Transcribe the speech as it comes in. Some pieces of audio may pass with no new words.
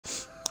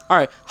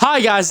Alright,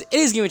 hi guys, it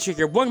is Game Chick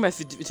here. Welcome back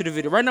to the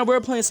video. Right now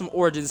we're playing some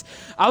Origins.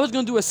 I was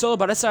going to do a solo,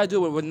 but I decided to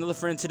do it with another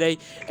friend today.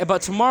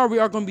 But tomorrow we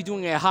are going to be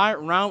doing a high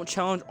round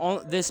challenge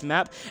on this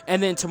map.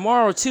 And then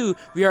tomorrow too,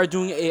 we are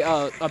doing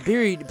a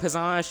berry, because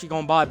I'm actually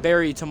going to buy a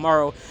berry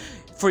tomorrow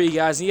for you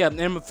guys. Yeah, and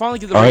I'm finally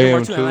get the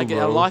regular too, and I can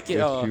unlock it.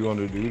 If you want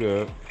to do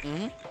that.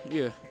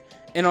 Yeah.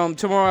 And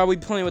tomorrow I'll be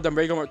playing with the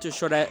regular to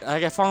show that I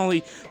can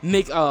finally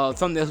make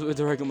thumbnails with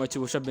the regular too,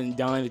 which I've been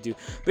dying to do.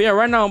 But yeah,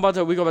 right now we're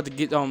about to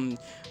get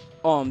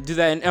do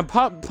that, and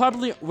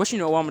probably what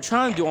I'm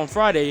trying to do on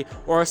Friday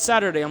or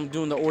Saturday. I'm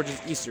doing the Origins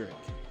Easter egg,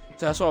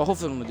 so that's what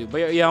hopefully I'm gonna do.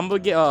 But yeah, I'm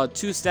gonna get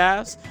 2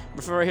 staffs.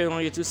 Before right here, I'm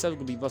gonna get 2 staffs.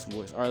 Gonna be busting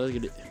boys. All right, let's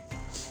get it.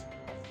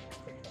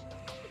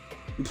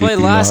 We played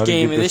last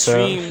game in this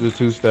stream. The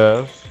 2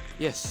 staffs.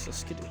 Yes,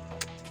 let's get it.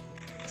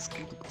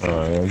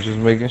 Alright, I'm just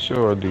making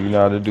sure. Do you know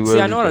how to do it? See,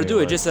 I know how to do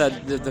it. Just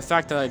the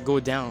fact that I go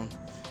down,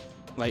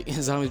 like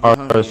zombies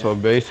behind me. Alright, so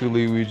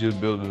basically we just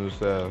building the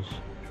staffs.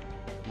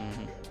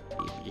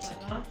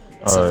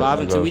 Survive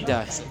until we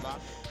die.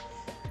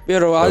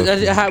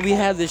 We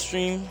had this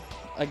stream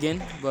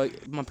again,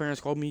 but my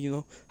parents called me. You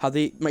know how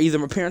either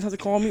my parents have to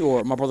call me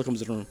or my brother comes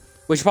to the room,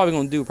 which he's probably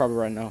gonna do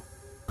right now.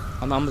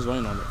 I'm just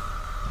waiting on it.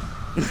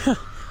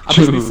 I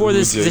think before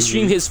the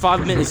stream hits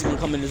 5 minutes, he's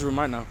gonna come in this room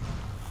right now.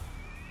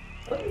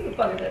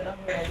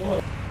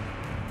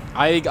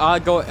 I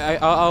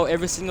owe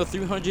every single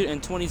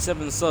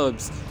 327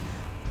 subs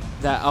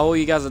that I owe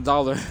you guys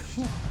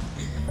 $1.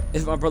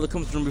 If my brother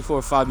comes through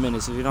before 5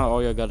 minutes, if you're not,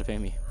 all y'all gotta pay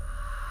me.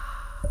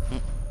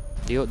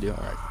 Deal,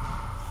 alright.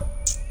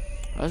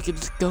 Let's get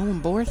this going,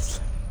 boys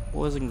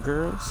and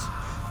girls,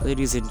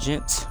 ladies and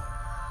gents.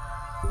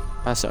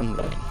 Pass something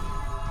right.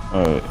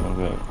 Alright,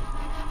 okay.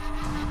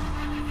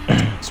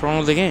 What's wrong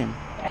with the game?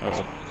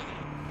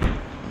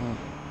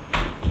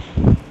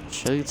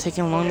 Show you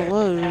taking long to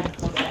load.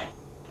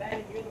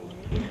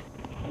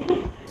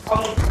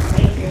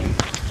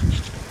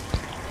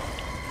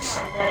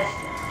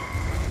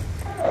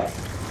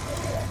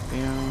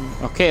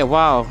 Okay,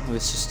 wow,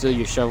 this is still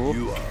your shovel.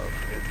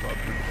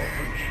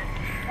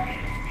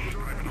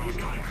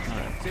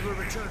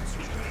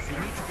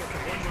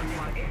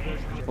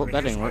 Oh,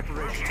 that didn't work.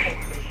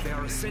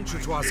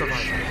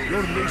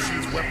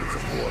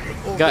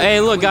 Hey,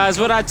 look, guys,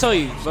 what I tell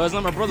you? But it's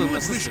not my brother, my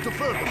sister.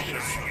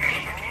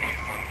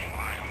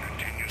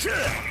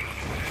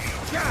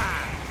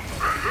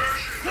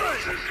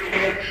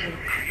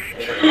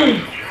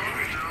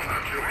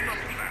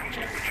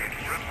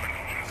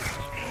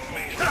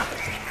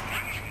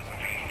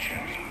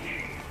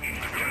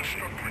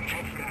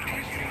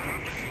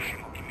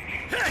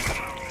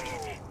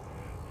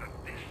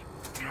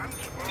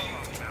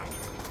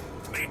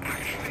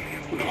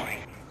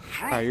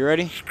 Are you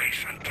ready?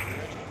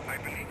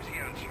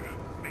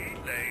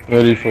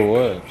 Ready for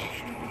what?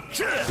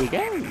 To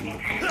go.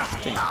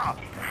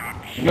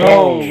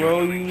 No,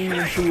 bro, you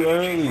leaving too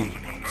early.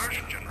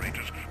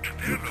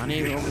 I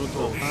need to go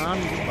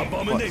to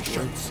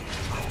abominations.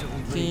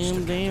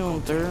 Calm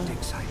down, sir.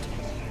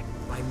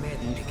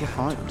 Get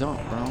hyped up,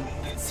 bro.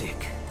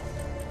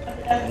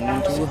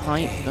 Get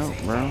hyped up,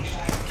 bro.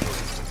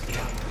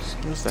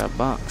 What's that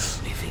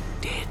box?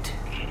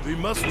 We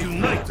must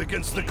unite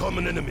against the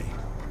common enemy.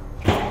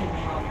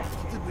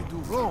 What did we do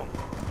wrong?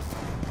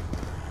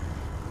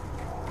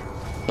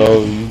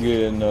 So you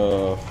getting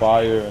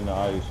fire and the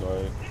ice,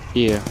 right?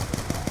 Yeah.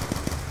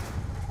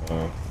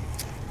 Oh,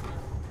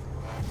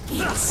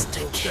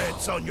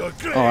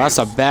 that's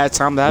a bad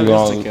time to have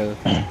this together.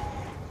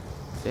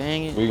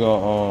 Dang it. We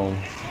gonna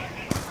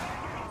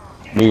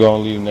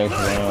leave next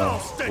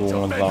round for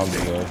 1 zombie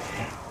left.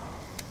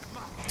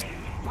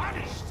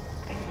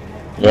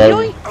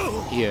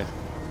 Yeah.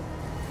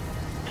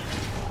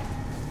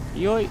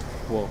 Yoink.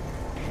 Whoa.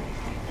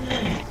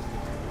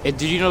 Hey,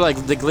 did you know like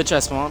the glitch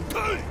at spawn?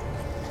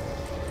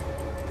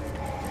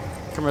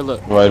 Come here,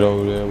 look. Right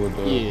over there with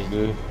the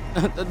this.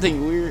 That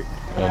thing weird.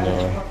 I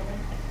know.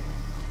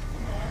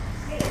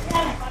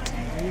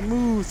 You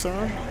move,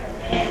 son.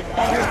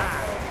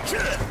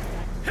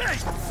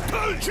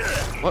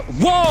 What?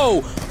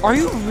 Whoa! Are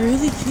you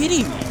really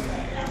kidding me?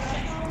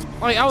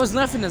 Like I was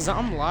left in the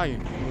I'm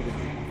lying.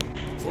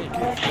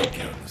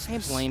 I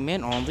blame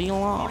it on the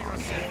law.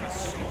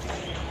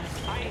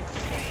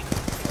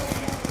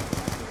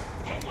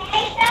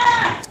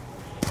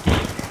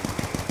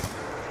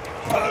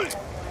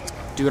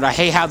 Dude, I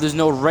hate how there's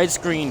no red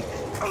screen.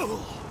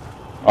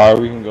 Alright,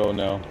 we can go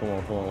now. Come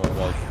on.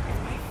 Like,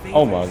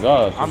 oh my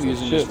gosh. I'm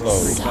using this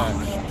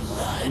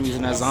I'm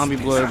using that zombie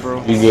blood,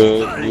 bro. You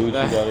good. Do what you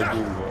gotta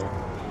do, bro.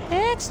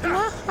 It's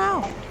not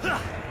how.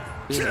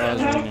 This is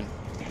eyes ringing.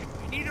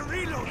 Need a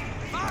reload.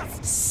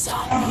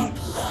 Zombie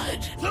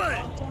blood.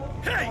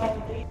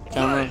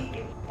 Camera.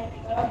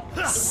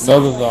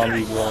 Another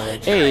zombie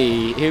blood.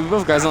 Hey, we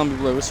both got zombie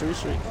blood. What's the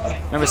streak?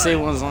 Never say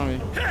one zombie.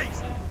 Dang.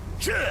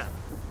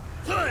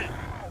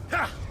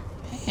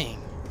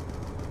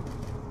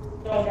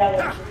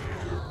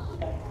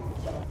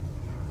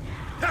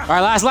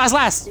 Alright,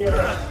 last.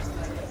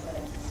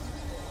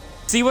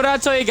 See what I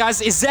tell you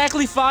guys?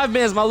 Exactly 5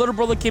 minutes. My little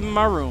brother came in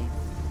my room.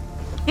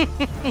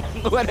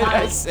 What did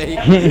I say?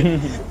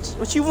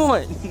 What you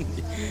want?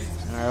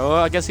 Alright, well,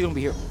 I guess he gonna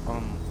be here.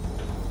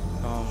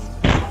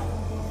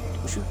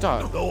 What you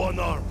thought? Go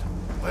unarmed.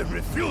 I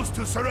refuse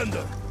to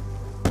surrender.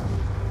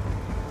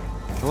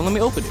 Well, let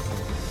me open it.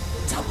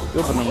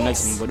 You open them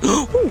next one, but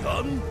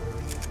Done?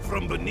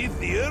 From beneath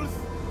the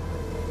earth?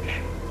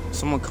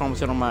 someone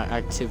commented on my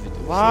activity.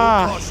 So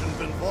Wow. caution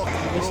been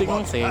walking What's he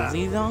gonna robots' say? path.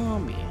 The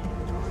zombie.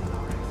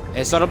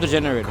 Hey, start up the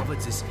generator.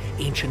 Covered this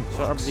ancient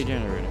Start up box. the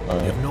generator.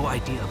 We have no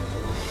idea.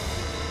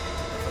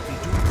 But we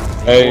do.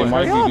 Hey, Boy, it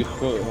might hurry be this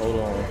foot. Hold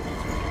on.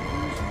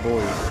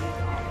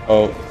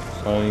 Oh,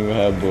 I don't even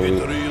have It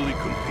bullets. really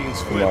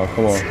contains Come on, weapons.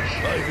 come on.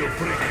 I will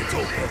break it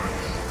open.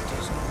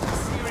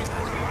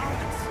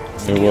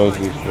 It was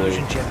this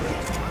Conversion foot.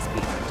 generator must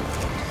be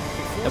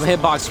I'm gonna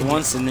hit box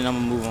once and then I'm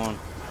gonna move on.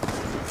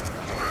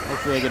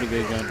 Hopefully I get a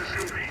good gun.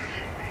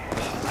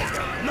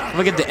 I'm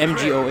gonna get the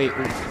MG08.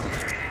 Ooh.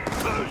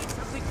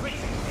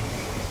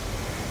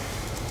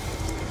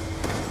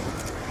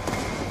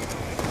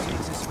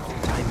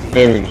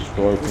 Very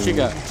destroyed. What you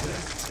got?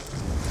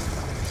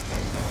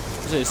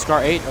 Is it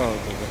Scar 8? Oh,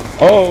 okay.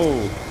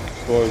 Oh,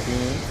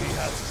 Scorpion.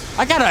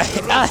 I got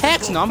a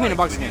hex. No, I'm hitting a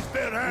box again.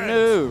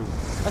 No.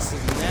 That's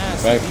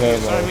nasty. Backpack,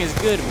 Sorry, I mean it's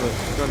good, but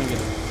don't even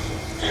get it.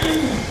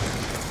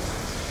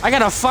 I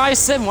got a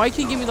 5.7. Why you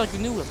can't give me like the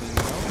new weapon? You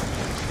know?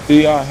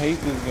 See, I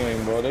hate this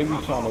game, bro. They be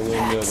trying to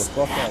win me the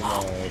fuck out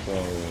my ass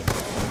already.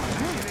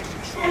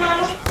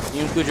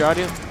 You include your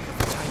audio?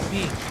 time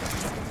being.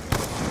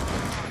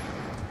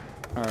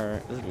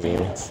 Alright, let's Yeah.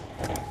 dance.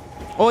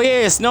 Oh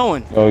yeah, it's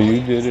snowing. Oh,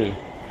 you did it.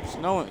 It's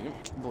snowing.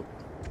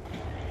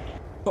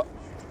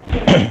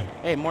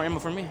 Hey, more ammo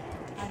for me.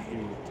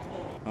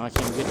 Oh, I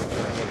can't get it.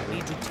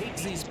 Need to take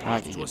these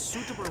I parts can to get a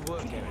suitable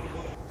work area.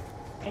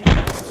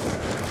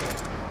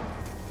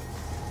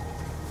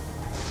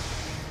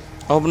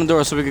 Open the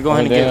door so we can go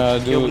ahead and then get I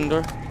it. do You open it.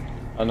 the door?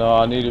 I know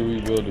I need to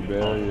rebuild the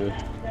barrier.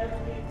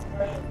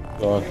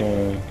 So I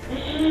can.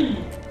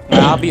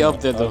 Nah, I'll be up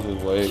there I'll though. just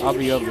wait. I'll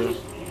be up there.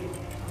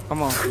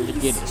 Come on, we can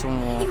get it.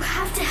 Someone You won't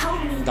have to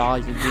help me. die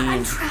your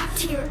I'm beans. trapped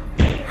here.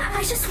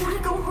 I just want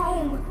to go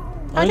home.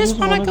 I just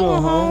wanna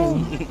go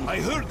home.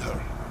 I heard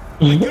her.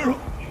 The girl.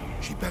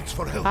 She begs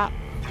for help. Ah.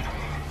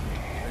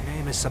 Her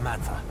name is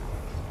Samantha.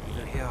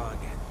 You're here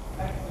again.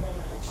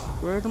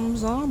 Where them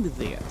zombies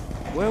at?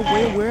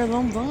 Where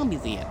them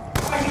zombies at?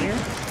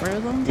 Where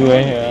them You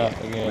ain't here zombies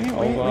again.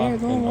 Where Over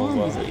the and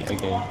over zombies at?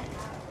 again.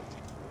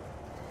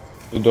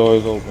 The door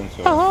is open,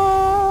 sir.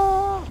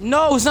 Oh,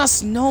 no, it's not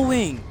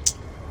snowing.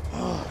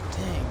 Oh,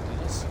 dang.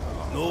 Dude, it's...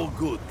 No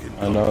good can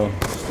I come. know.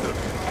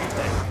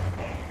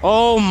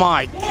 Oh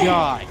my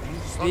god.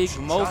 You big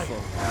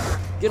mofo.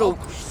 Get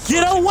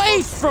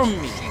away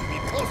from me.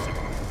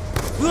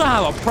 We don't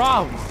have a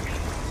problem.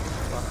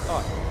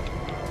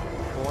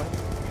 Boy.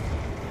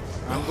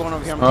 I'm going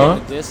over here. I'm Huh? getting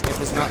the disc. If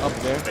it's not up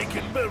there, They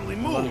can barely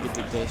I'm gonna move. get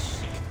the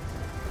disc.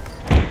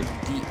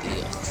 The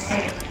disc.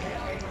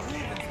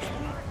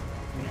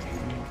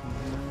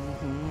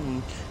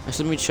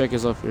 Actually, let me check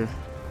is up here.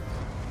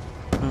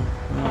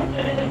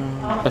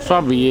 That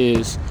probably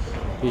is.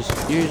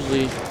 It's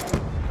usually.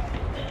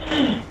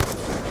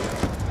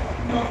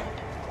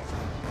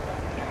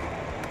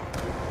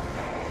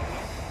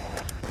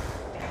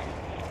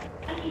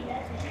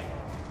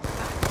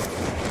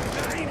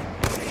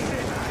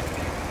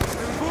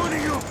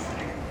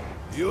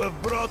 You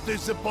have brought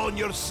this upon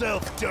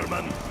yourself,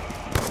 German.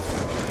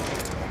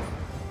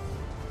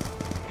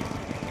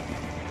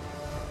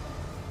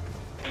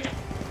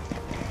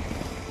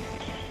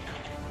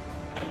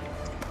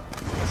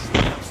 You should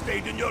have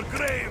stayed in your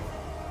grave.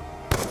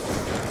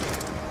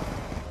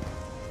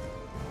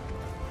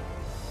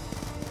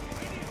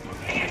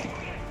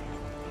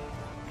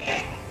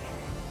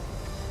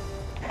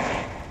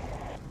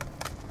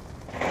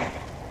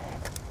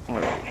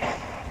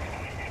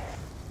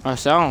 I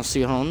don't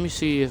see. Hold on, let me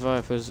see if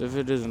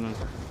it isn't.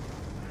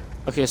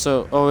 Okay,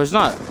 so it's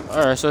not.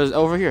 All right, so it's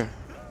over here.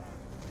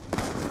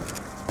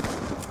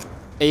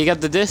 Hey, you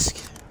got the disc?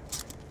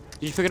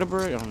 Did you pick it up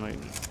already? Oh no.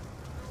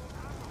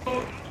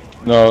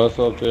 No, it's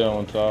up there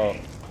on top.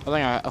 Hold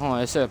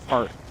on. It said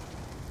part.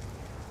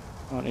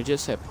 Oh, it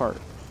just said part.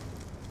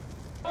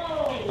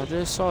 I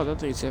just saw that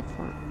thing said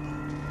part.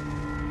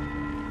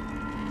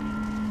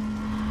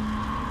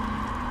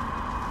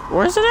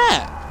 Where's it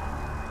at?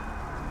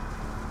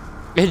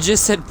 It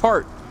just said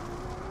part.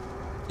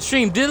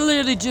 Stream did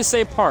literally just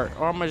say part,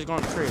 or am I just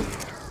going crazy?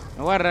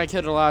 And why did I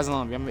kill the last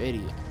zombie? I'm an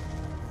idiot.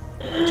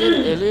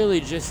 It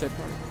literally just said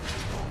part.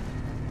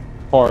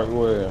 Part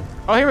where?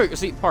 Oh, here we go.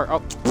 See, part.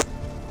 Oh,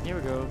 here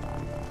we go.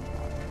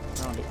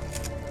 Found it.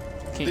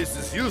 Can't. This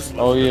is useless.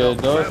 Oh yeah,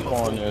 it without does grammar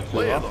spawn for there too.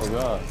 play I along.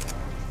 forgot.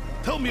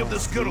 Tell me of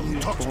this girl who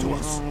talks to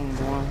us.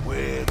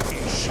 Where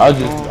is she? I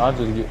just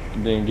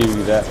didn't give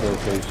you that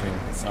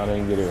location. I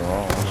didn't get it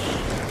wrong.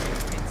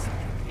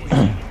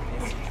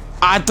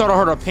 I thought I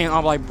heard a pain.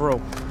 I'm like,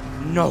 bro,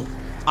 no.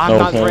 I'm No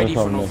not pain ready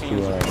for coming no at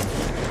you, pain.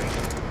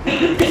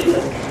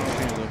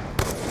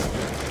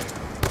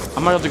 I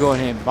might have to go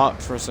ahead and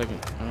box for a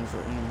second.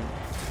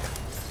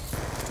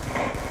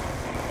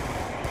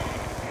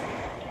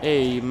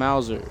 Hey,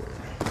 Mauser.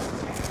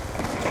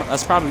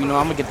 That's probably, you know,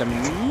 I'm gonna get them.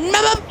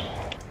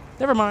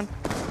 Never mind.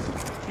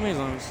 How many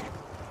zombies?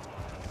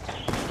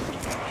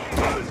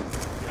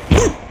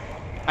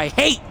 I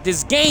hate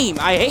this game.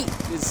 I hate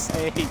this.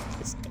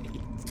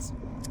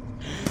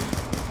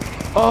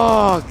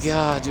 Oh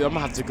god, dude, I'm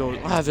gonna have to go.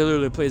 I have to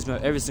literally play this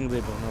map every single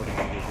day, but no,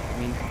 I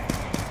mean,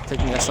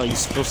 technically that's how you're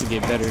supposed to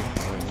get better.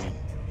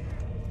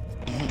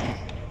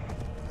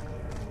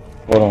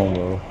 Hold on,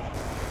 bro.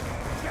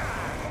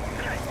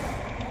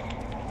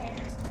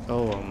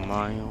 Oh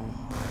my.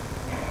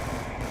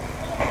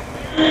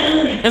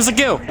 It's a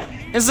kill.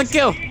 It's a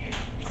kill.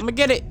 I'm gonna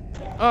get it.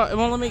 Oh, it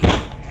won't let me.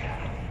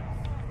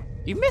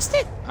 You missed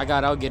it. I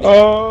got it. I'll get it.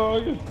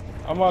 Oh,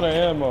 I'm out of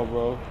ammo,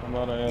 bro. I'm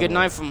out of ammo. Get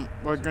knife from.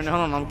 Or hold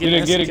on, I'm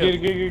getting Get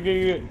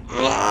it.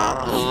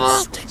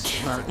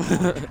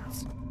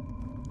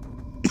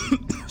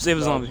 Save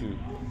a zombie.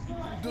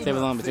 Save a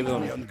zombie.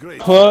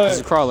 What? It's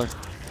a crawler.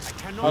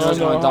 I don't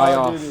know gonna die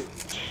off.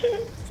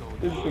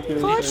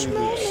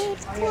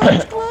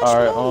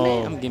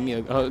 Alright, I'm giving me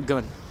a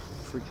gun.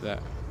 Freak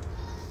that.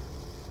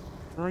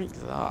 Freak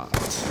that.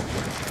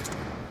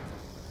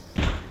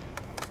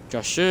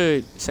 I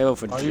should save up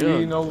for the Are you jug.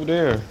 eating over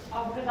there?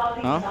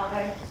 Huh?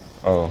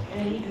 Oh.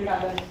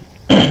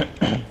 No,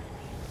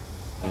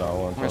 I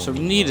wasn't. Alright, so we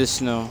need to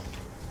snow.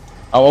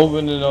 I'm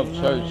opening up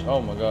church.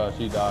 Oh my gosh,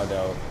 he died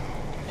out.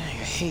 I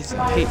hate.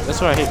 That's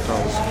why I hate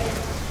crawls.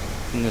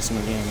 In this game,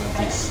 at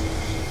least.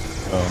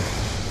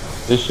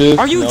 This shit.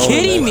 Are you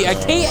kidding me? A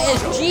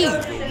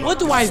KSG? What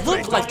do I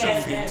look like? I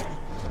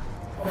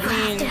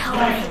mean,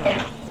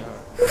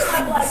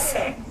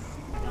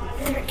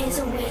 there is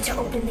a way to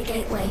open the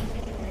gateway.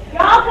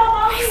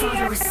 My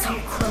father was so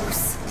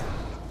close.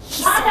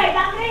 He said,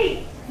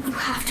 you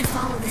have to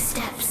follow the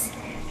steps.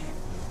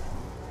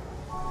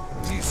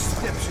 These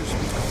steps should be.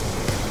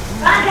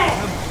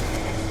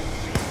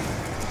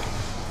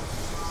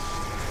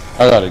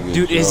 I gotta get.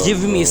 dude, it's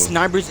giving me bro.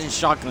 snipers and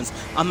shotguns.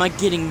 I'm not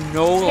getting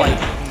no like.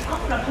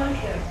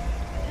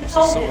 This is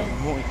so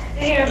annoying.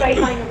 Everybody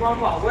playing the wrong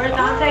ball. Where's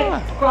Dante?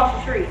 Across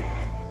the street.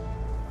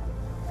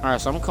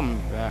 Alright, so I'm coming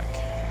back.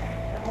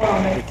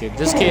 Okay,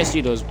 this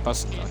KSG though is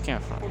busting. I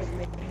can't front.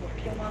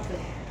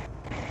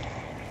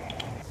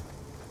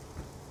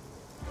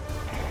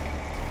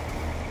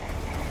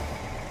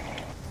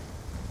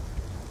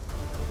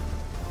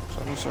 So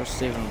I'm gonna start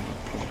saving my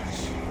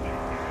points.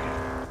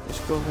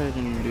 Let's go ahead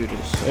and do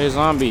this. Hey,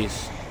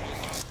 zombies.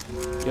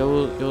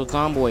 Yo, zombies. Yo,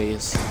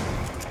 zombies.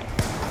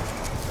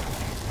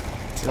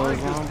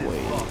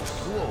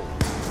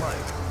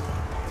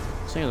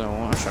 Sing that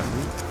one. I'm trying to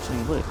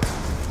sing lit.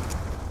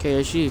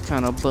 KSG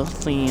kind of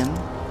busting.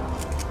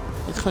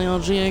 The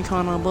KSG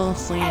kind of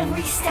busting.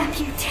 Every step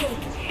you take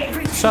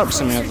brings Shut up, you closer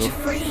Samantha. to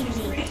freeing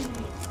me.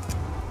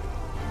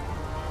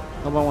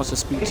 Nobody wants to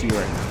speak to you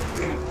right now.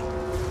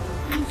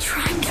 I'm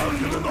trying to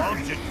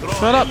remember.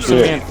 Shut up,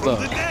 Samantha.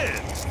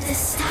 The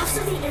staffs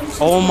of the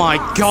ancient Oh my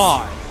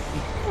god.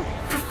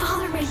 Her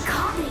father made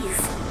copies.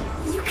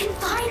 You can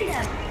find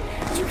them.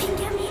 You can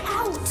get me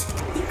out.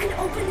 You can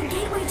open the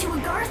gateway to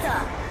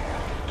Agartha.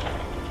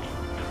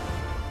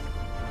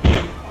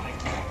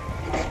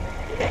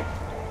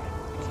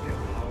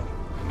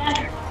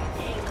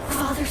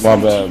 Father's My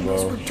bad,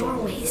 chambers bro. were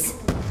doorways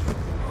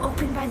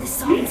opened by the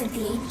songs of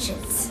the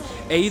ancients.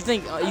 Hey, you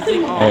think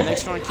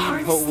next round can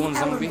you put one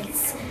zombie?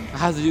 Elements. I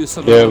have to do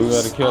something Yeah, we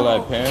else. gotta kill that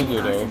All Panzer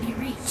can though. be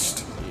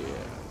reached.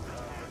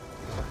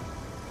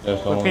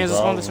 That's the What only Panzer's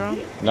problem. on this round?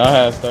 Now I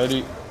have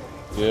 30.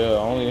 Yeah, I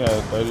only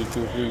have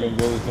 32 freaking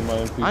bullets in my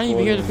MP4. I didn't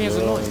even hear the Panzer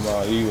and noise.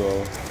 my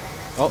Evo.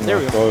 Oh, there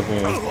we go.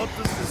 Scorpion. What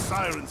does the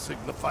siren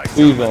signify?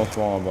 Please don't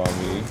spawn by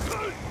me.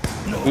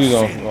 Please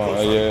don't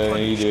spawn. Yeah,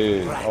 he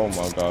did. Oh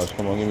my gosh.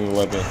 Come on, give me a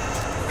weapon.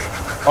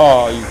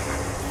 Oh, you.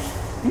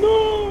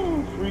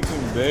 No!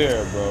 Freaking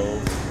bear,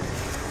 bro.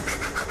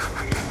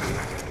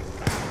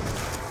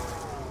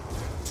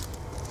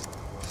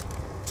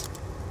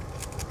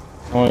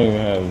 I don't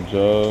even have a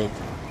jug.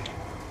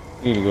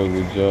 Need to go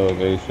get jug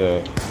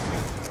ASAP.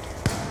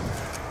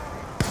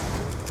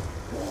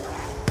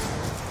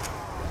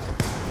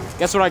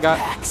 Guess what I got?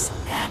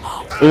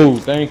 Ooh,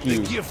 thank you.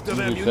 The gift of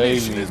You just ammunition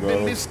saved me, has been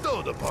bro.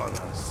 bestowed upon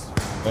us.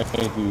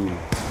 Thank you.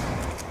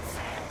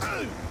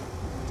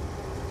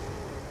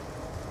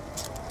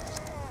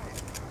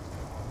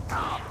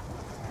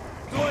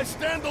 Do I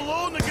stand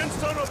alone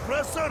against our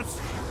oppressors?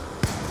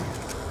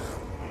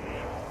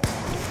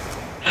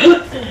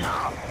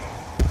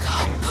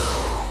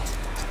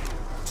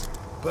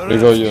 There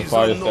go your These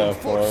fire unknown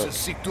staff, bro. forces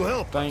seek to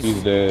help. Thank He's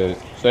you. dead.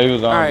 Save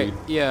his zombie. Alright,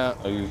 yeah.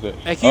 I use it.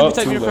 Hey, can you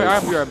protect me too real quick? late.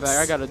 I'll be right back.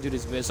 I gotta do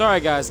this bit. Sorry,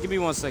 guys. Give me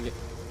 1 second.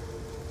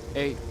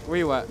 Hey, where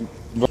you at?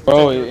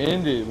 Bro, it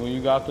ended when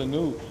you got the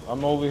nuke.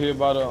 I'm over here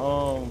by the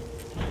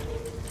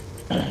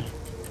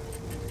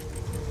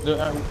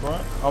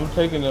I'm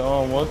taking the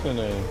what's the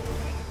name?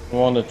 I'm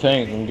on the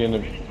tank. I'm getting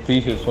the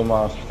pieces for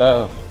my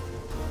staff.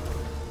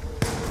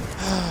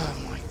 Oh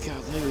my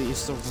god, literally,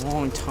 it's the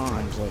wrong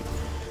times. Like,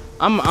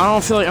 I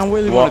don't feel like I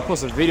really want to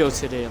post a video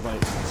today.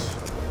 Like,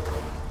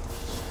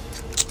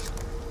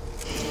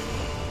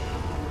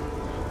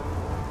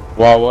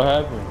 Wow, what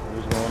happened?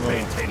 What's going on?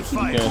 Maintain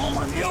fire.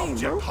 The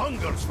object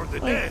hungers for the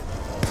dead.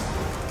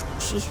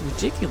 It's just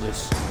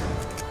ridiculous.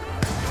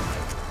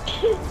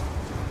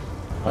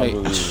 I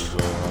believe it,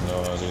 bro. I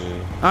know how it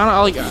is. I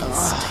don't like.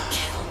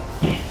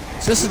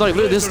 So this is like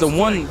this is the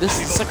one. This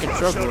is the second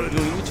struggle of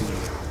doing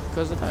YouTube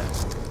because of that.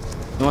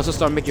 And once I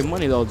start making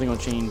money though, they're gonna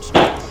change.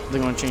 They're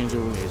gonna change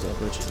their ways. I'll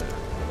bet you that.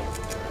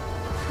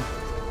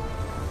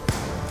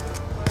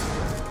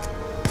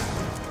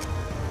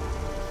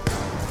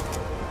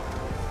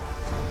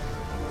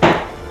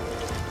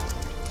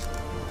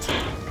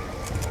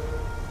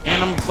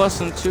 And I'm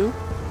busting too.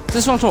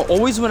 This one's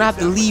always when I have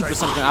to leave or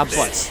something, I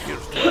bust.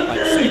 Like,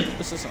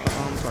 this is what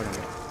I'm talking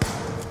about.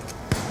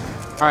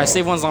 Alright,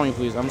 save one zombie,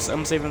 please.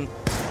 I'm saving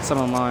some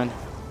of mine.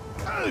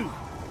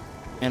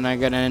 And I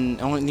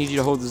only need you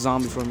to hold the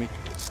zombie for me.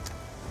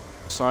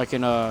 So I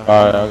can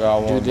Alright, I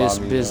got one do this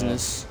by me,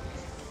 business. Man.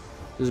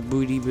 This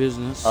booty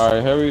business.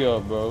 Alright, hurry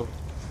up, bro.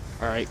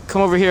 Alright,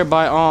 come over here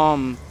by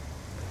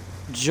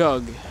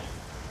Jug.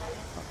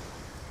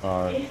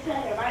 Alright. You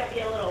said it might be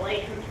a little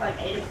late since it's like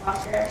 8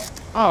 o'clock there.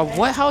 Oh,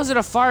 what? How is it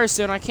a fire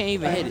sale and I can't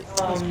even hit it?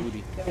 That's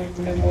booty.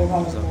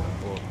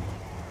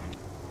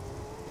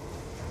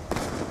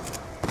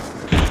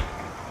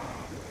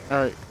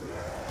 Alright.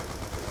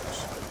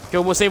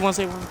 Go, we'll save one.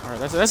 Alright,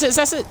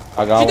 that's it.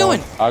 I got what you one.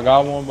 doing? I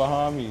got one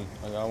behind me.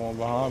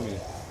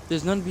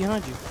 There's none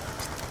behind you.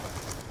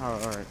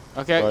 Alright.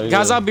 Okay, Right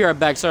guys, here. I'll be right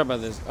back. Sorry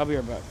about this. I'll be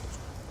right back.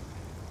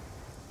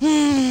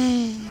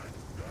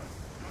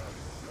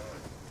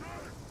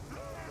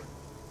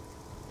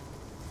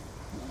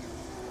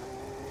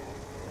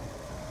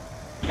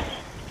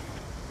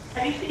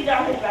 Have you seen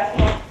Dr.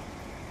 basketball?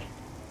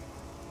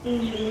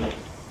 Mm-hmm.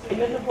 They've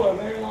been there for a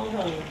very long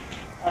time.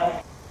 I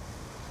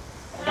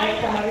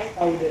think somebody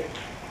stole it.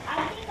 I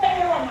think they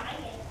were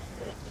mine.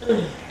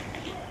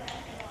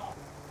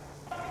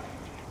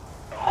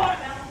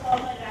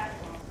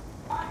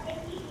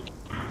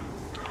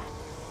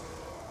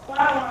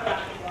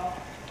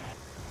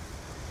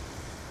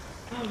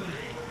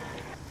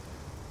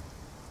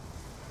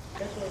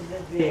 This one's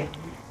this big.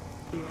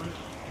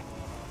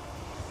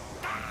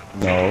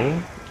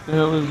 No. What the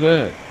hell is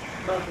that?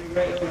 Must be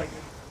right over like this.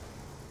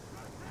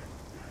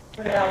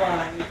 Put it out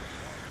line.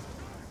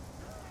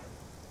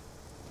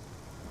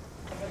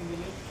 I'm gonna give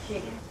you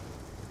chicken.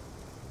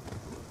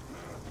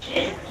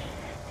 Chicken.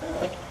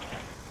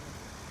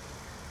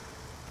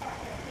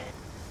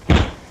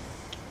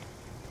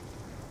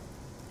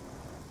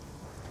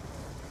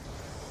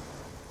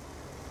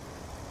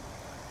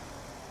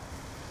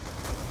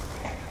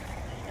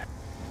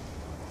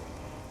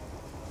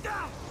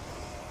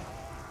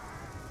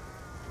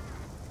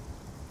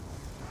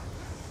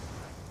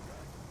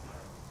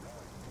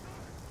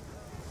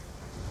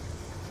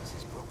 This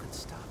is broken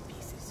stock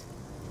pieces.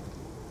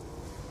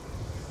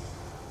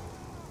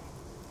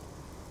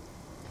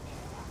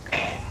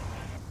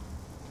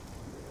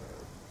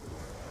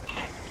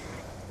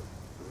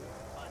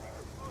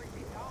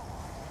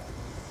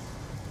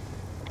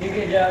 You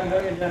get down,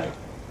 go get down.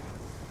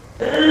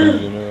 The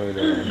generator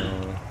is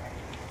on.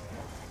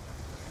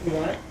 You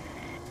what?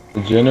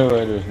 The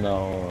generator's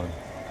not on.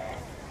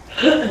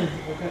 Okay.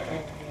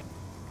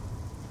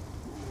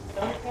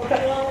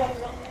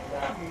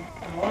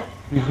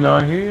 He's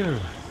not here.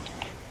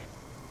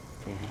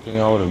 You think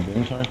I would have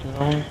been trying to turn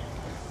on?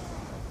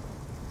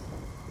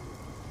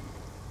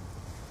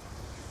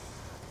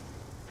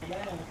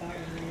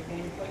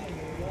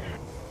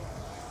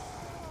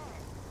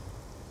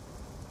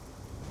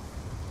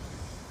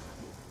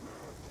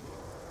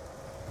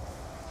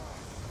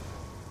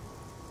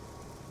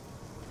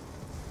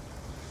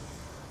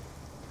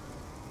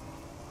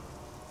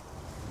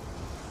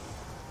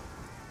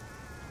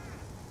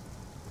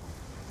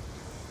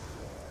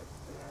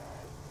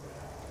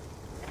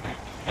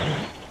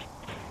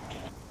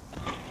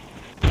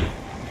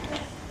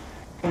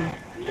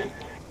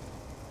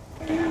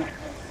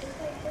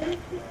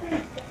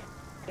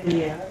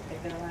 Yeah,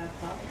 take that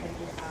laptop, take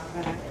your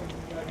iPad,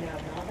 and go down.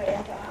 I'll pay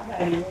off the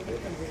iPad, you won't get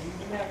something. You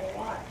can have a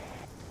lot.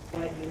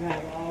 But you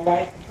have all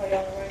rights to play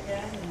on it right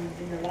now,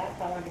 and in your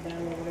laptop, I can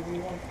download whatever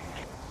you want.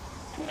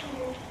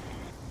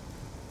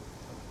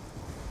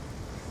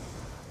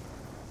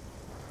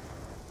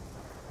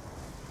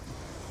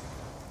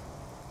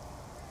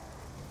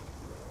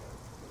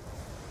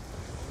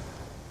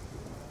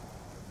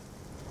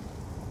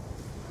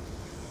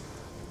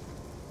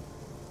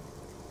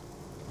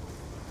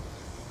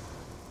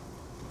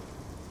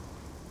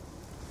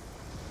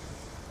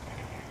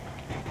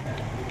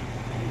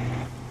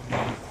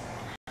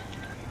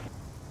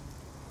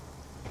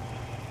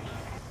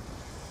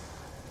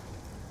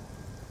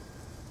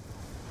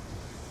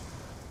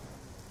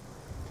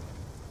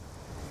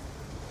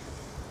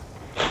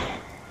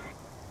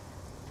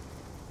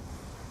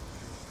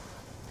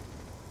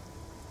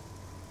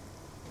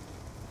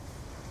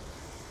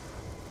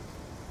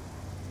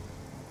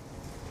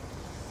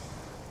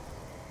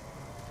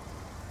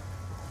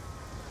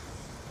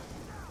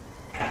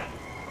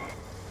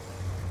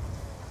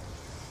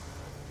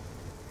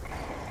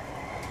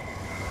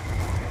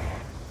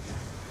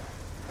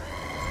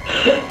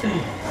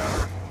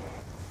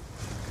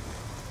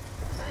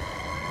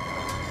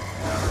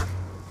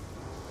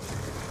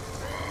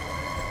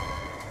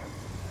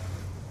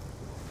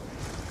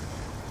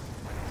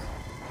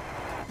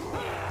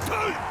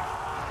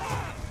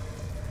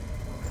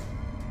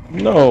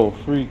 No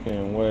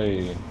freaking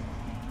way.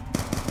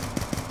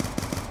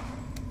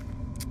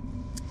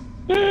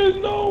 There's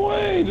no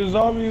way. The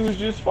zombie was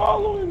just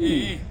following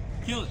me. Yeah.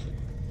 Kill it.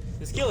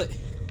 Let's kill it.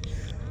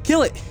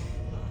 Kill it.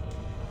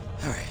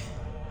 Alright.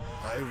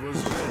 I was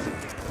ready.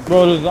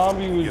 Bro, the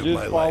zombie was Give just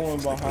my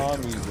following life for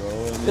behind me, bro.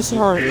 And It's just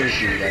hard. killed me.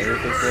 Like,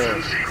 what the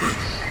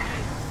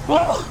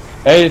fuck?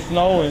 Hey, it's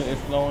snowing.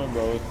 It's snowing,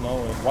 bro. It's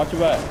snowing. Watch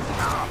your back.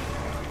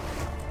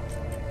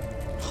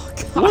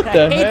 God, What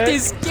the I hate heck?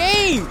 this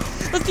game.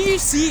 Look, do you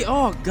see?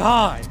 Oh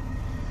God.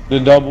 The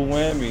double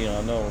whammy,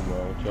 I know,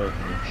 bro. Trust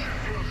me.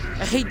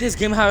 I hate this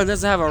game. How it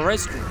doesn't have a red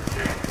screen.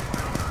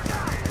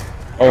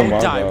 Oh Don't my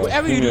die. god.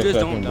 Whatever Give you me do, a just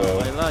don't second,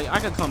 die. bro. Like, I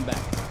can come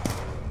back.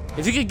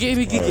 If you can get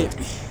me, you can get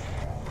me.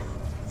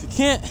 If you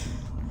can't,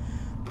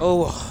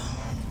 oh,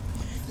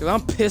 cause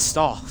I'm pissed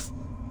off.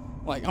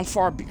 Like I'm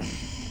far.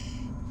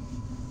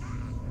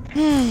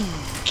 See,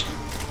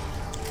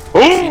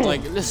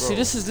 like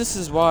this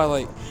is why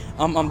like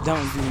I'm down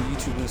doing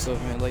YouTube and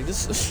stuff, man. Like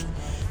this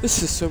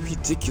is so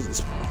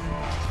ridiculous, bro.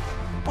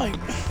 Like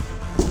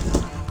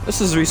let's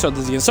just restart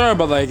this again. Sorry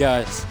about that,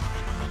 guys.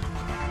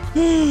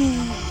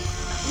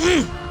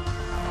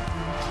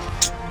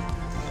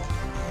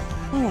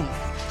 Oh my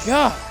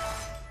god.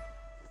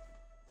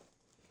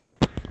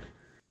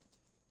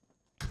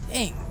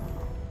 Dang.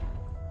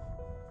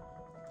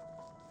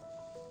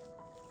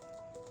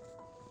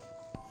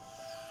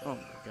 Oh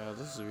my god,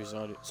 this is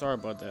restarted. Sorry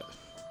about that.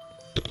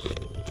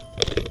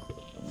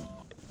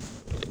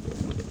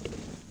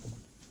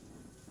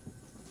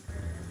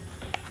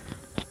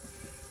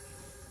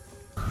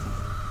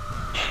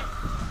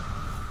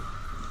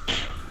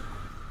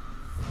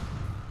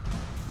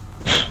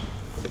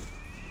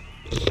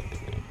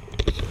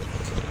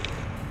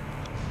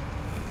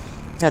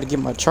 Had to get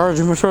my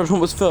charger. My charger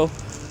almost fell.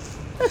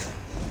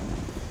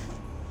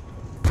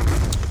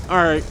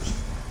 Alright.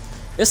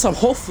 It's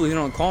hopefully you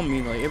don't call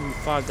me like every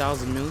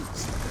 5,000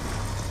 minutes.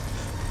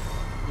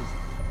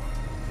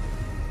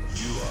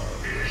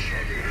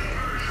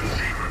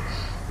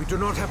 We do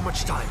not have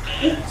much time.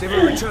 They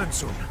will return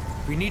soon.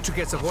 We need to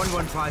get the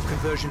 115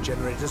 conversion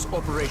generators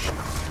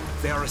operational.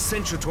 They are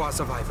essential to our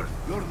survival.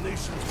 Your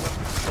nation's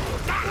weapons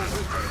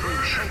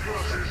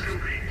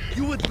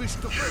you would wish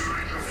to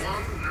fight.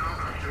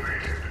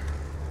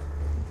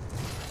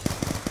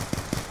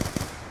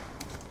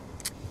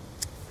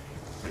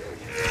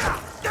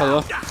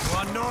 Hello? You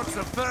are not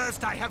the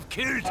first I have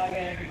killed.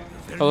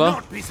 Will Hello?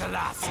 not be the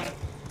last.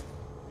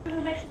 Yeah.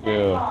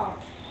 Oh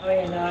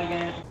yeah, no, I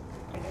get it.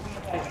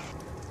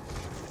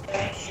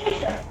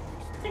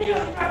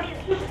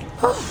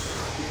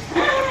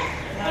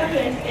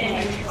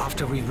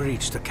 After we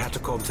reached the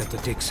catacombs at the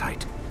dig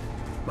site,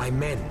 my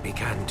men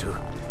began to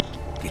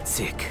get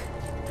sick.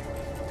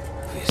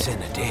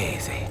 Within a day,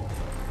 they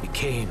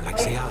became like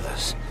the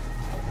others,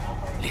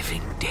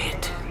 living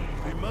dead.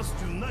 We must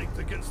unite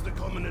against the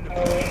common enemy.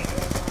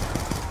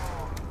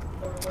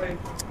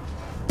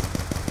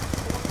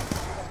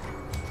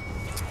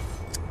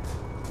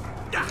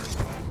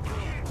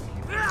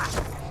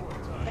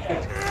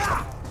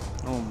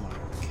 Oh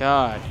my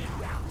god.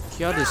 Can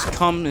y'all just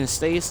come and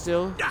stay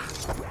still?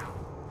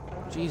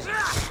 Jesus.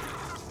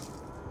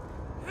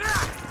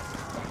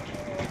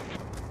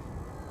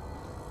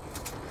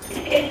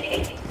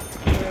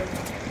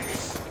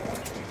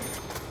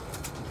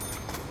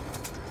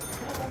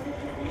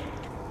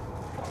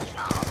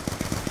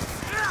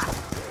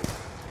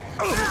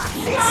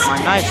 My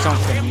knives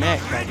don't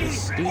connect, that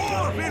is stupid.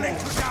 Willing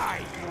to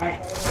die.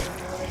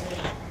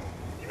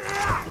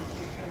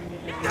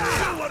 You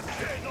are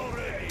dead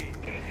already.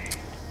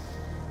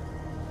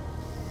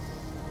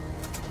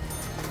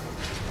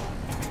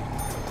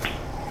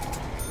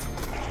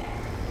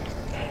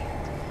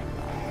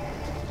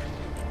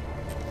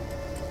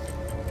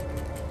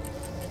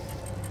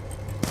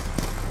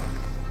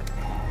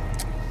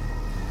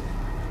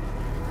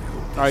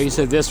 Alright, you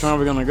said this round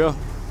we're gonna go. We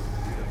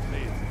have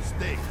made a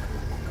mistake.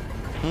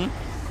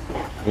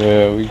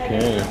 Yeah, we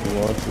can if you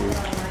want to.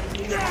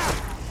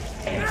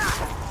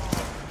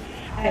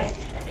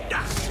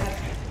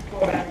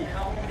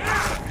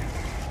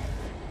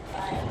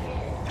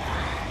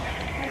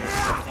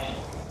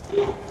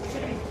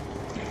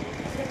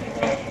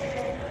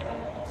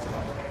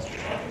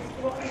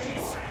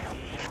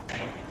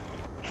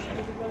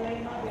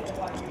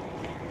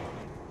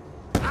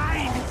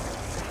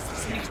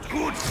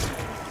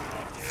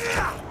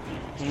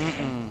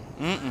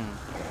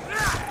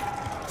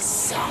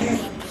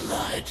 Zombie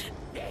blood.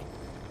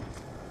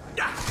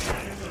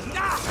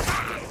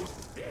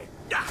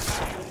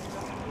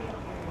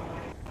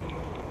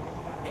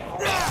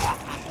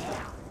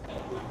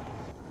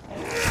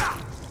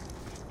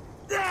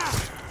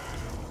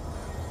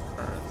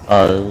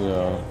 Alright,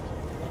 yeah.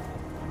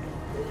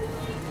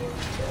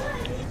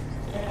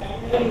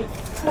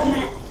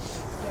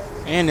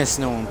 And it's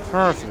snowing.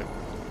 Perfect.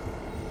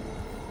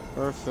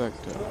 Perfect.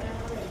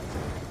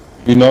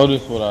 You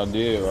noticed what I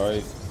did,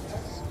 right?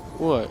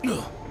 What?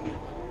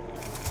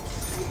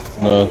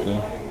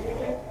 Nothing.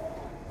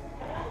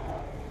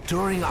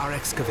 During our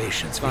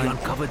excavations, we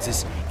uncovered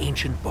this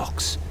ancient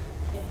box.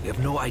 We have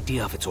no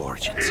idea of its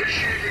origins.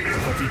 But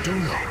what we do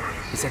know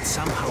is that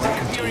somehow it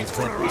contains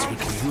weapons we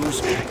can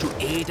use to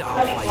aid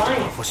our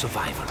fight for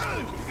survival.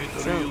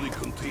 It really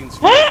contains.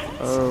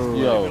 Oh.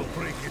 Yo,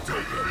 Break it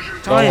open.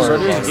 don't worry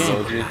Tiny, about this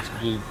it, game.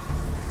 bro.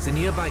 Just The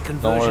nearby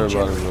Don't worry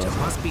conversion about it, generator bro.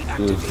 must be Just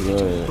activated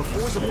go ahead.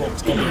 before the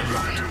box can be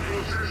unlocked.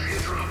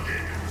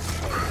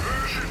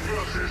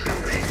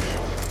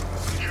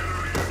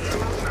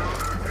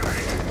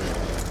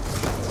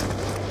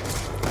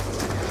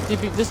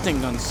 This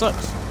thing done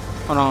sucks.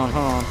 Hold on,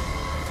 hold on.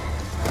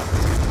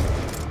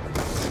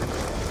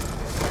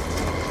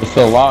 it's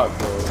a lot,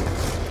 bro.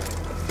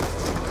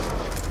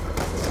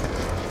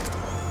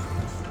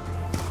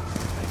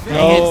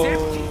 No.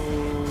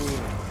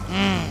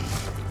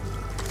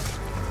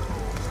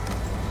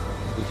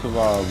 It's a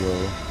lot,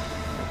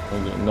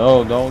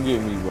 bro. Don't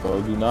get me,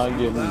 bro. Do not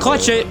get me.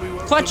 Clutch bro. it!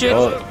 Clutch it!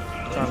 Oh,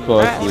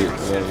 clutch it.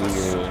 Yeah, you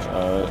good.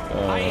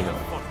 Alright,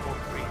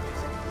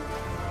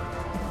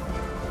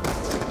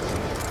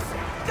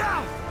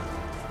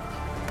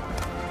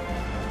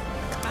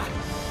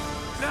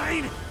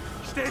 Nein!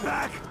 Stay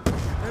back!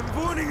 I'm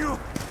warning you!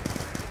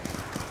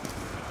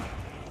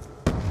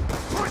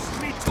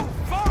 Push me too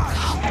far!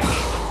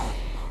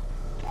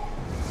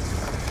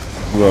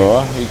 Bro,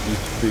 I hate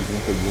these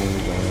freaking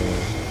kabooms on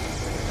here.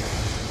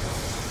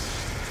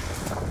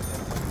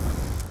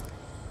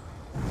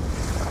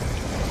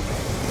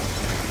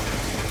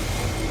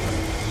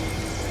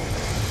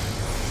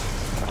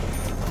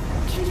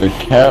 The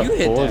Cat You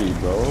hit 40,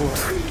 bro.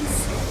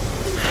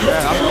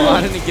 Yeah,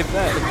 I didn't get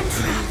that. I'm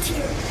trapped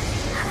here.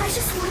 I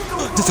just want to go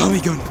home. The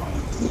Tommy gun.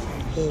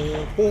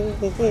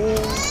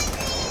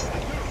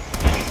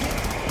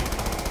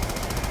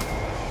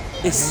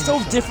 It's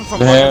so different from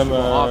Damn, other people,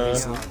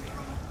 obviously.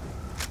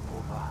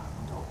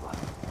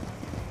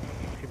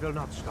 It will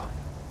not stop.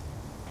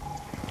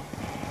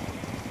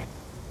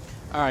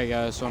 Alright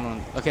guys, so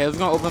okay, let's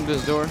go open up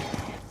this door.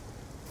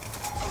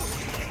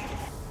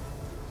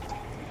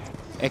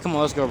 Hey, come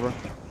on, let's go, bro.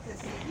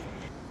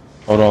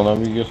 Hold on, let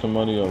me get some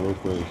money up real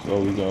quick so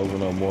we can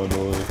open up more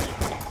doors.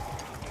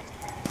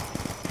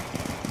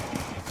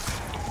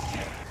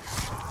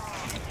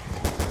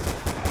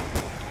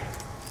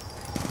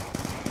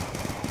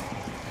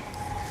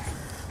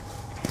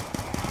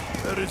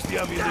 Where is the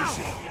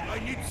ammunition? I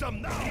need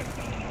some now!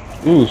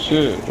 Ooh,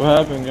 shit. What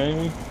happened,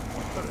 Gamey?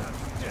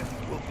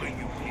 Death will bring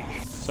you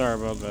peace. Sorry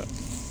about that.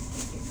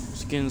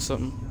 Just getting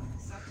something.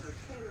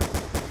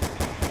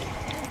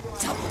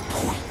 Double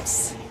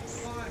points.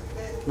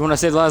 You wanna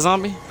save the last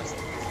zombie?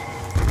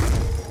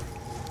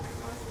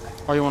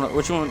 Or you wanna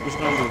what you gonna do?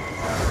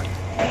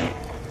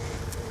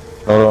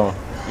 Hold on.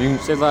 You can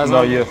Say the last no,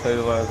 zombie? yeah, say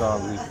the last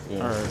zombie.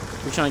 Yeah, Alright.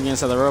 We trying to get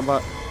inside the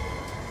robot?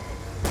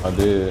 I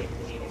did.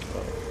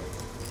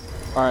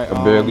 Alright,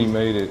 I barely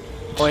made it.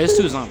 oh, it's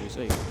 2 zombies.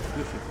 Hey.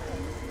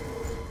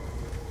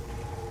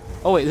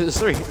 Oh wait, there's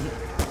 3.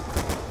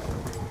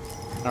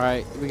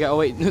 Alright, we got, oh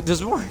wait,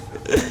 there's more.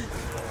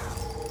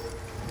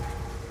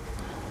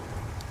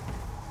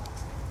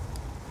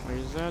 Where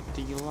is that?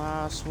 The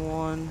last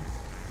one.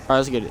 Alright,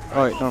 let's get it.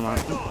 Alright, never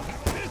mind.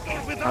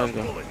 Alright, let's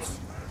go.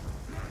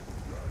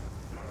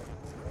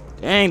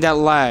 Dang, that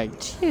lag.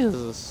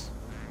 Jesus.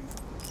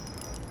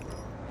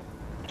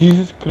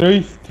 Jesus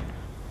Christ.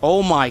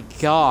 Oh my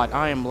god,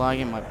 I am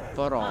lagging my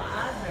butt off.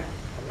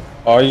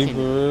 Are you for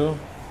real?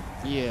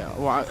 Yeah,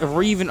 well, if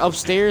we're even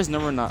upstairs, no,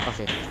 we're not.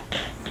 Okay.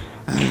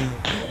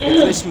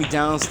 It pushed me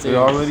downstairs. We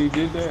already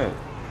did that.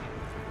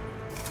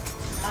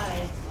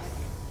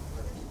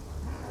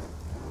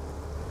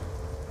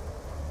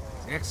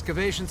 The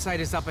excavation site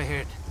is up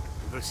ahead.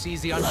 We'll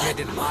seize the undead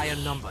in higher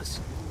numbers.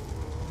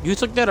 You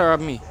took that or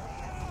me?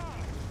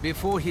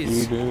 Before You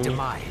his did.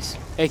 demise,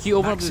 Hey, can you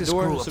open up the Maxis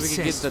door grew so we can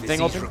get obsessed the with thing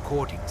these open?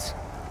 recordings.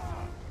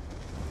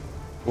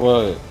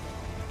 What?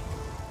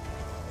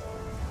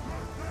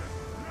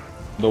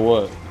 The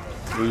what?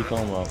 What are you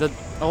talking about? The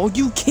oh,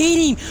 you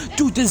kidding?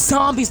 Dude, the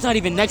zombie's not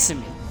even next to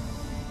me.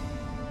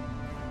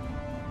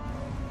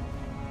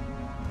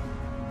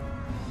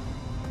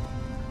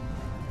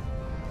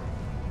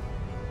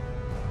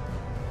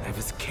 I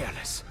was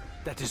careless.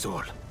 That is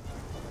all.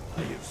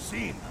 I have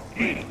seen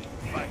how enemy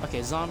fight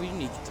Okay, zombie, you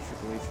need to get the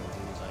frick away from me,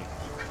 dude. Like,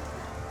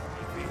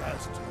 if he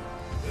has to.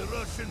 The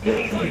Russian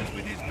will fight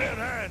with his bare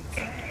hands.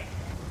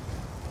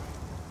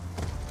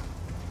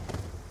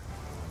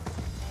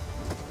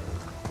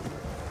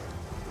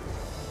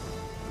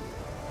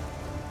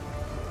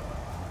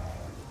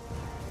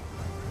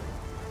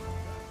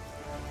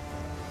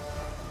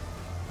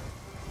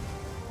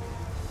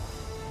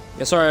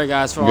 yeah, sorry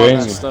guys for all that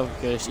Gaming. stuff.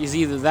 Because it's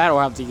either that or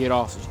I have to get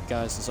off,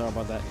 guys. So sorry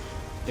about that.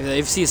 If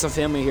you see some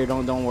family here,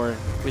 don't worry.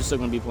 We're still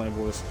gonna be playing,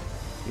 boys.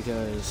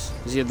 Because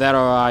it's either that or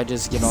I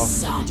just get off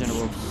in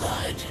general.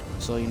 Blood.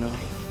 So you know.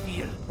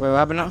 Wait, what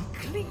happened now?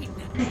 Clean.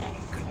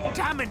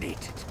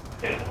 contaminated.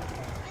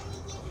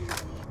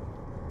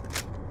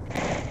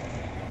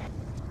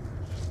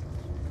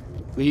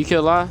 Will you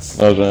kill last?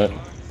 That was right.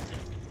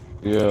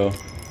 Yeah.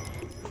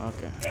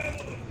 Okay.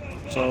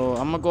 So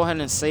I'm gonna go ahead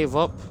and save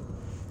up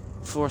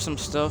for some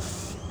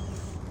stuff.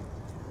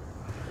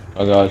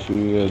 I got you.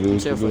 Yeah, I'm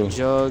dude. save for a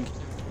jug.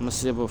 I'm gonna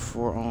save up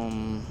for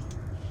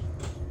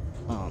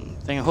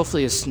thing.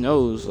 Hopefully it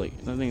snows. Like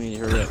nothing need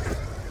to hurry up.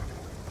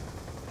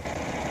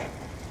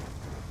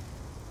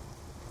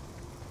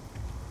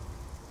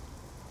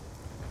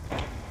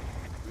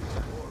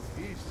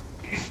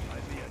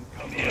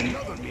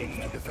 Another means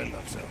to defend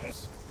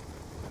ourselves.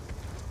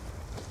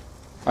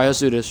 Alright, let's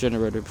do this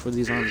generator before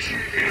these arms.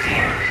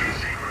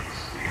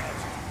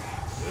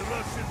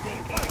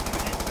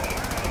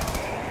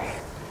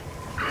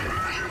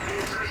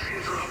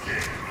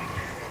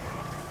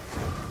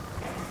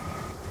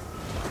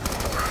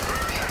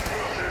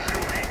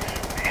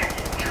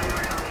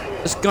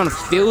 This gun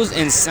feels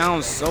and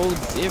sounds so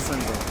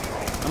different, bro.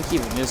 I'm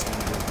keeping this gun,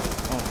 bro.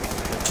 Oh my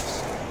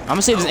goodness. I'm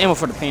gonna save this ammo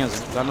for the Panzer,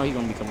 because I know he's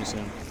gonna be coming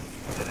soon.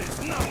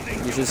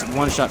 Use this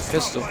one-shot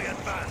pistol.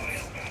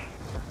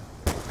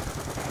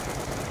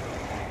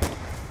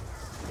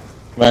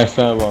 Max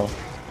ammo.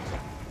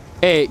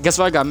 Hey, guess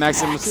what? I got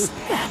max ammo.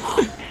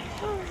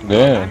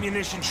 Damn.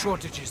 Ammunition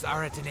shortages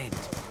are at an end,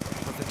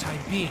 for the time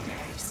being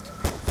at least.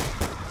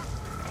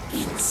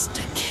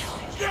 Insta-kill.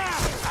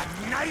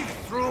 A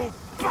knife through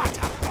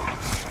butter.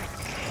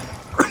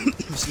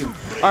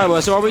 Alright,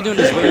 well, so all we're doing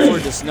is waiting for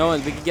it to snow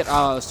and we can get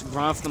ground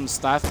for them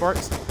staff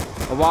parts.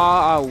 But while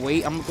I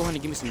wait, I'm gonna go ahead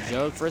and give me some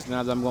jug first, and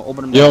I'm gonna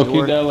open them Yo, door.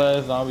 keep that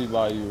last zombie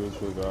by you real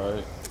quick,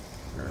 alright?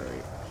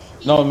 Alright.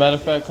 No, matter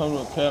of fact, come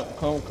this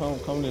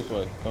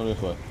way. Come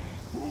this way.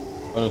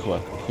 Come this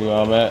way. See where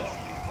I'm at?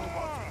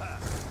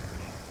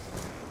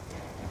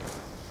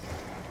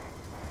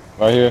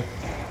 Right here.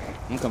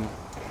 I'm coming.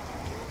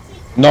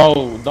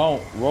 No,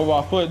 don't.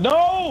 Robot foot.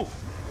 No!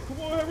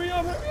 Come on, hurry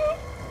up.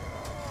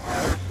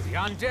 The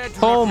undead do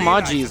Oh not my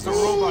realize that Jesus. the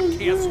robot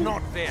cares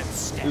not their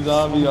steps. The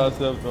zombie got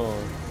stepped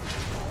on.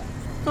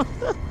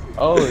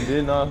 Oh, it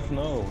did not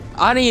snow.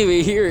 I didn't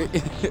even hear it.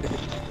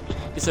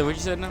 You said what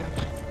you said now?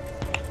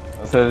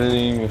 I said it didn't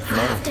even You snow.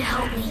 have to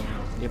help me.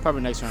 Yeah,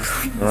 probably next round.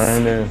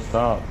 Ran there and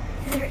stopped.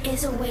 There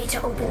is a way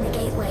to open the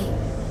gateway.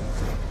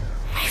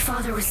 My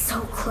father was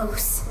so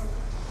close.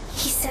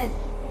 He said,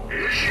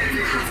 you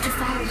have to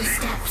follow the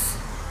steps.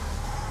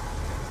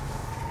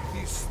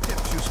 These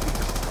steps you speak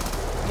of.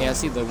 Yeah, I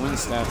see the wind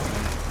staff.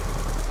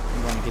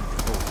 I'm gonna get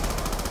the boat.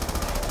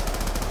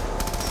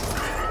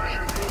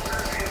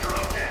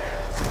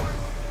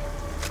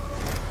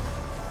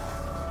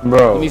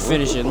 Bro, Let me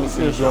finish it. What's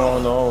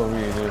going on with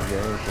me in this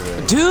game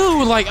today?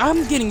 Dude, like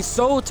I'm getting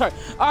so tired.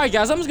 All right,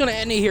 guys, I'm just gonna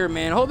end it here,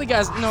 man. Hope you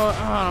guys know.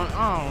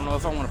 I don't know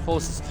if I want to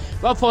post this,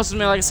 but I'll post it,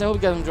 man. Like I said, hope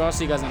you guys enjoy. I'll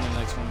see you guys in the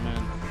next one,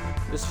 man.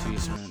 This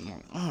feast,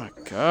 man. Oh my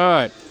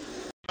god.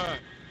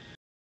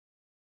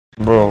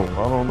 Bro, I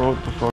don't know what the fuck.